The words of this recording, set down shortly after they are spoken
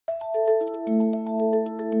The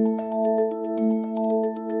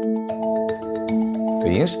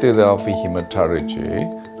Institute of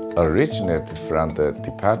Hematology originated from the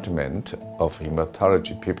Department of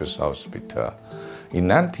Hematology People's Hospital. In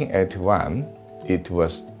 1981, it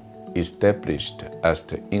was established as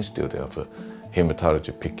the Institute of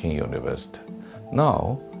Hematology, Peking University.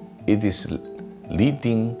 Now, it is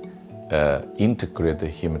leading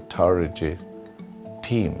integrated hematology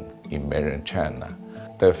team in mainland China.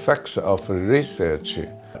 The focus of research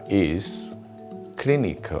is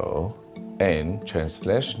clinical and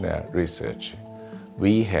translational research.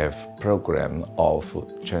 We have program of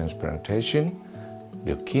transplantation,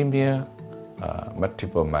 leukemia,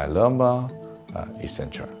 multiple myeloma,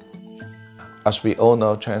 etc. As we all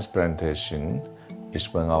know, transplantation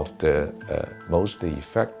is one of the most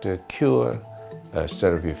effective cure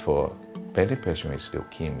therapy for many patients with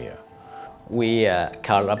leukemia. We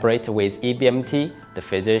collaborate with EBMT, the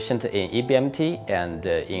physicians in EBMT, and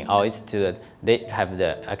in our institute, they have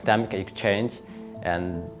the academic exchange,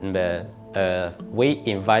 and we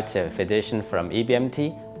invite physicians from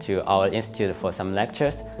EBMT to our institute for some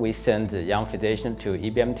lectures. We send young physicians to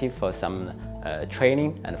EBMT for some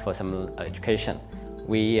training and for some education.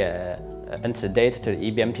 We enter data to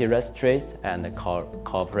the EBMT registry and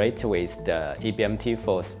cooperate with the EBMT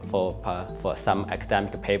for some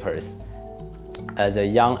academic papers. As a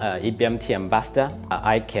young EBMT ambassador,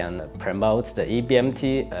 I can promote the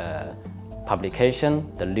EBMT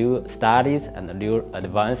publication, the new studies and the new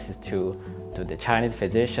advances to the Chinese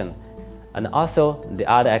physician. And also the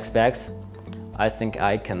other aspects, I think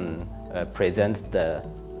I can present the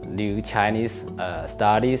new Chinese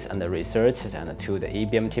studies and the research and to the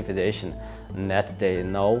EBMT physician, that they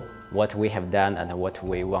know what we have done and what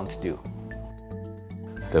we want to do.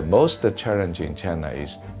 The most challenge in China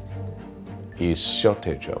is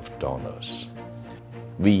shortage of donors.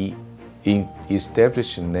 We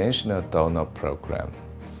established a national donor program,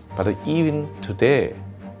 but even today,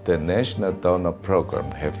 the national donor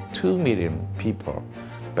program have 2 million people,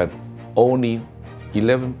 but only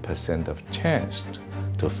 11% of chance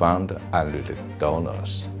to find unrelated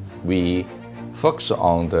donors. We focus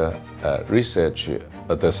on the research,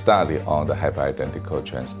 the study on the haploidentical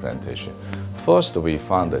transplantation. First, we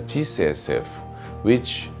found the GCSF,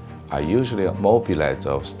 which are usually mobilized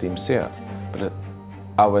of stem cell, but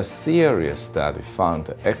our serious study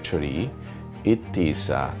found actually it is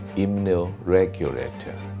an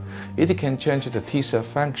immunoregulator. It can change the T cell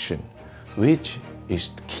function, which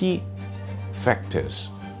is key factors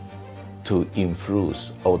to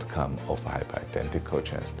influence outcome of haploidentical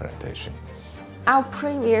transplantation. Our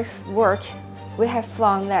previous work, we have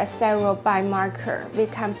found that several biomarkers we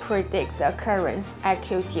can predict the occurrence of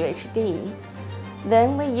acute GvHD.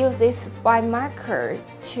 Then we use this biomarker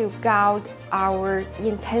to guide our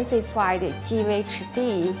intensified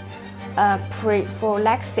GvHD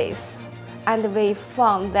prophylaxis, and we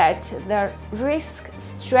found that the risk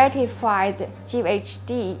stratified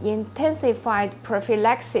GvHD intensified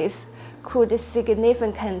prophylaxis could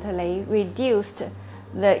significantly reduce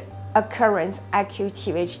the occurrence of acute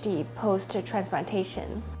GvHD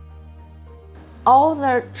post-transplantation. All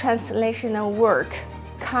the translational work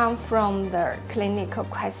come from the clinical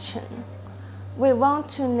question. We want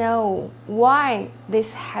to know why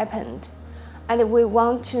this happened, and we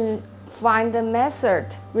want to find a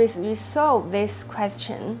method to resolve this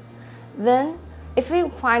question. Then, if we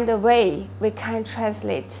find a way, we can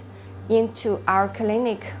translate into our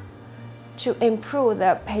clinic to improve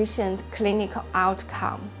the patient clinical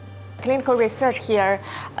outcome. Clinical research here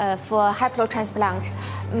for haplotransplant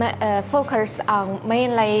focus on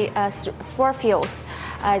mainly 4 fields.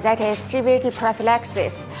 That is GvHD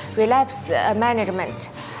prophylaxis, relapse management,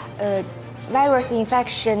 virus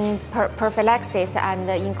infection prophylaxis, and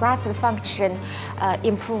engraft function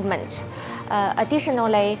improvement.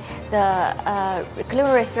 Additionally, the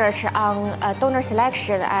clinical research on donor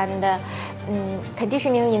selection and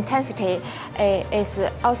conditioning intensity is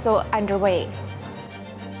also underway.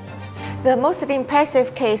 The most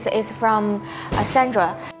impressive case is from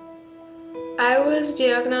Sandra. I was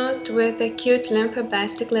diagnosed with acute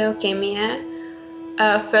lymphoblastic leukemia.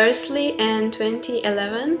 Firstly, in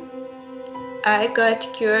 2011, I got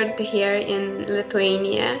cured here in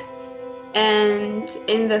Lithuania, and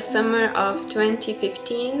in the summer of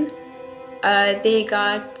 2015, they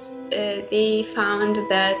found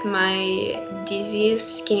that my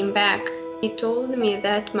disease came back. They told me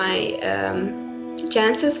that my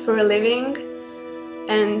chances for living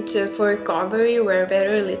and for recovery were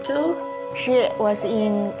very little. She was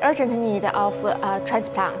in urgent need of a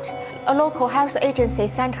transplant. A local health agency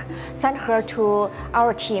sent her to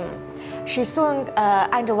our team. She soon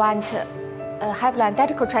underwent a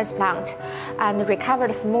haploidentical transplant and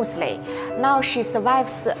recovered smoothly. Now she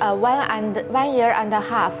survives 1 year and a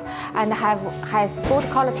half and has good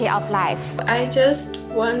quality of life. I just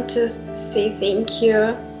want to say thank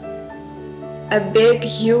you. A big,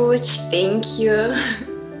 huge thank you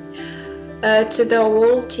to the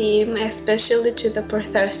whole team, especially to the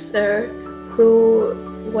professor who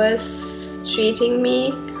was treating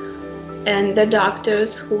me, and the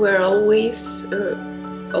doctors who were always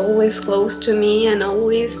close to me and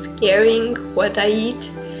always caring what I eat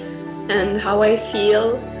and how I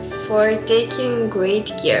feel, for taking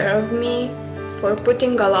great care of me, for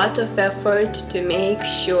putting a lot of effort to make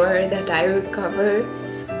sure that I recover,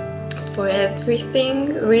 for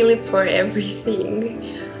everything, really for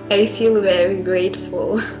everything. I feel very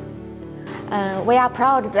grateful. We are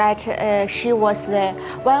proud that she was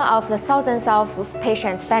one of the thousands of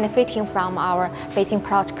patients benefiting from our Beijing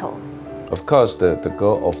Protocol. Of course, the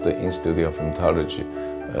goal of the Institute of Hematology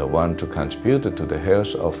want to contribute to the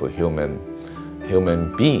health of a human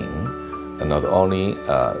being, not only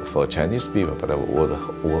for Chinese people, but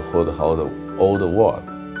for the whole world.